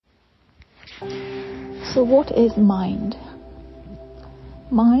So what is mind?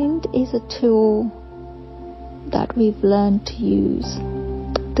 Mind is a tool that we've learned to use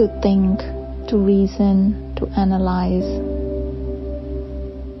to think, to reason, to analyze,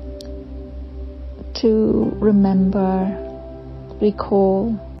 to remember,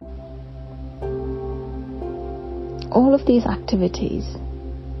 recall. All of these activities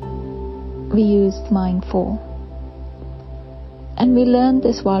we use mind for. And we learn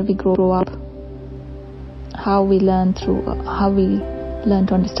this while we grow up. How we learn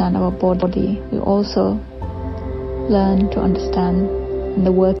to understand our body. We also learn to understand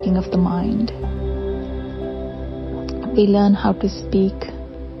the working of the mind. We learn how to speak,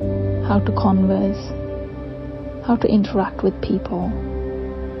 how to converse, how to interact with people,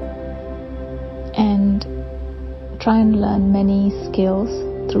 and try and learn many skills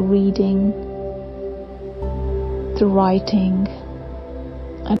through reading, through writing,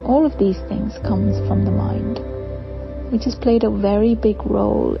 and all of these things comes from the mind, which has played a very big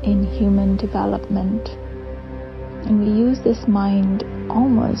role in human development. And we use this mind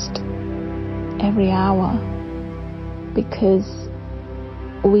almost every hour because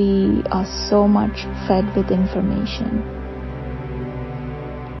we are so much fed with information.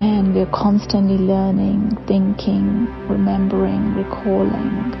 And we're constantly learning, thinking, remembering,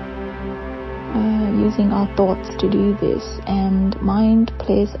 recalling, using our thoughts to do this. And mind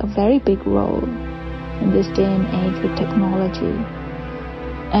plays a very big role in this day and age with technology.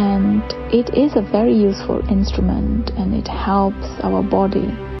 And it is a very useful instrument, and it helps our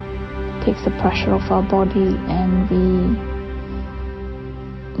body, takes the pressure off our body, and we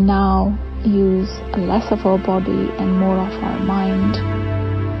now use less of our body and more of our mind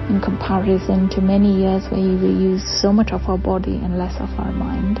in comparison to many years where we use so much of our body and less of our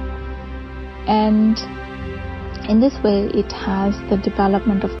mind. And in this way, the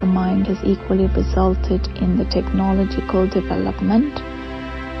development of the mind has equally resulted in the technological development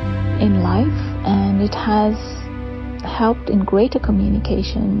in life, and it has helped in greater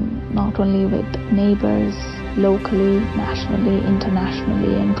communication, not only with neighbors, locally, nationally,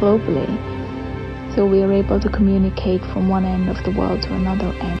 internationally, and globally. So we are able to communicate from one end of the world to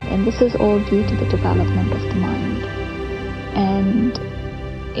another end. And this is all due to the development of the mind. And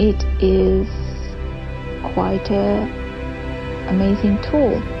it is quite an amazing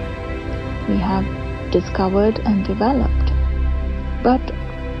tool we have discovered and developed. But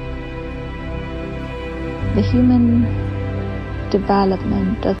the human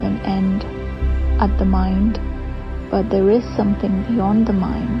development doesn't end at the mind, but there is something beyond the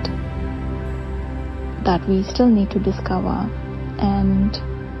mind that we still need to discover. And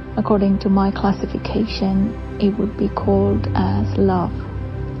according to my classification, it would be called as love.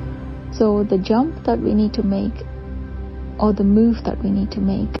 So the jump that we need to make, or the move that we need to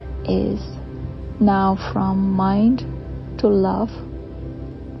make, is now from mind to love.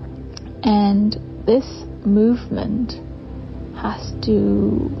 And this movement has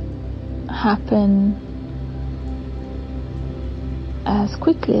to happen as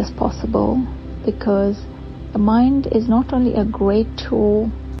quickly as possible, because the mind is not only a great tool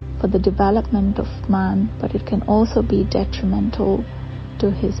for the development of man, but it can also be detrimental to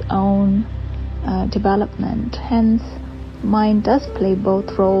his own development. Hence, mind does play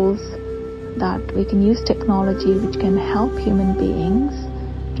both roles, that we can use technology which can help human beings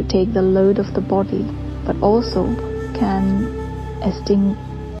to take the load of the body, but also can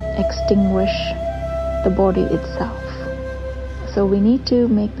extinguish the body itself. So we need to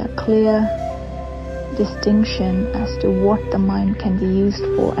make that clear distinction as to what the mind can be used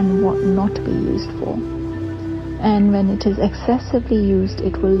for and what not to be used for. And when it is excessively used,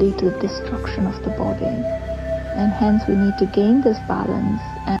 it will lead to the destruction of the body. And hence we need to gain this balance.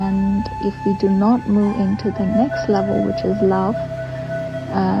 And if we do not move into the next level, which is love,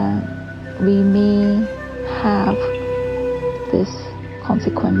 we may have this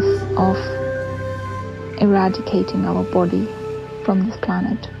consequence of eradicating our body from this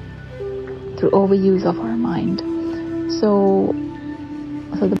planet through overuse of our mind. So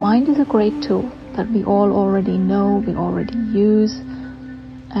the mind is a great tool that we all already know, we already use,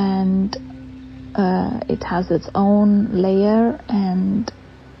 and it has its own layer, and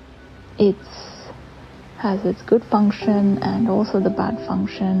it has its good function and also the bad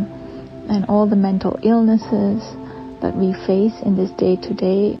function, and all the mental illnesses that we face in this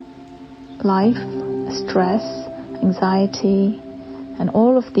day-to-day life, stress, anxiety, and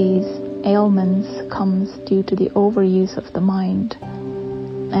all of these ailments comes due to the overuse of the mind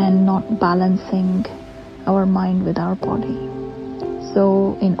and not balancing our mind with our body.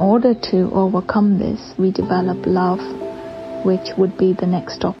 So in order to overcome this, we develop love which would be the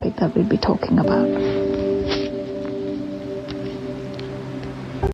next topic that we'll be talking about.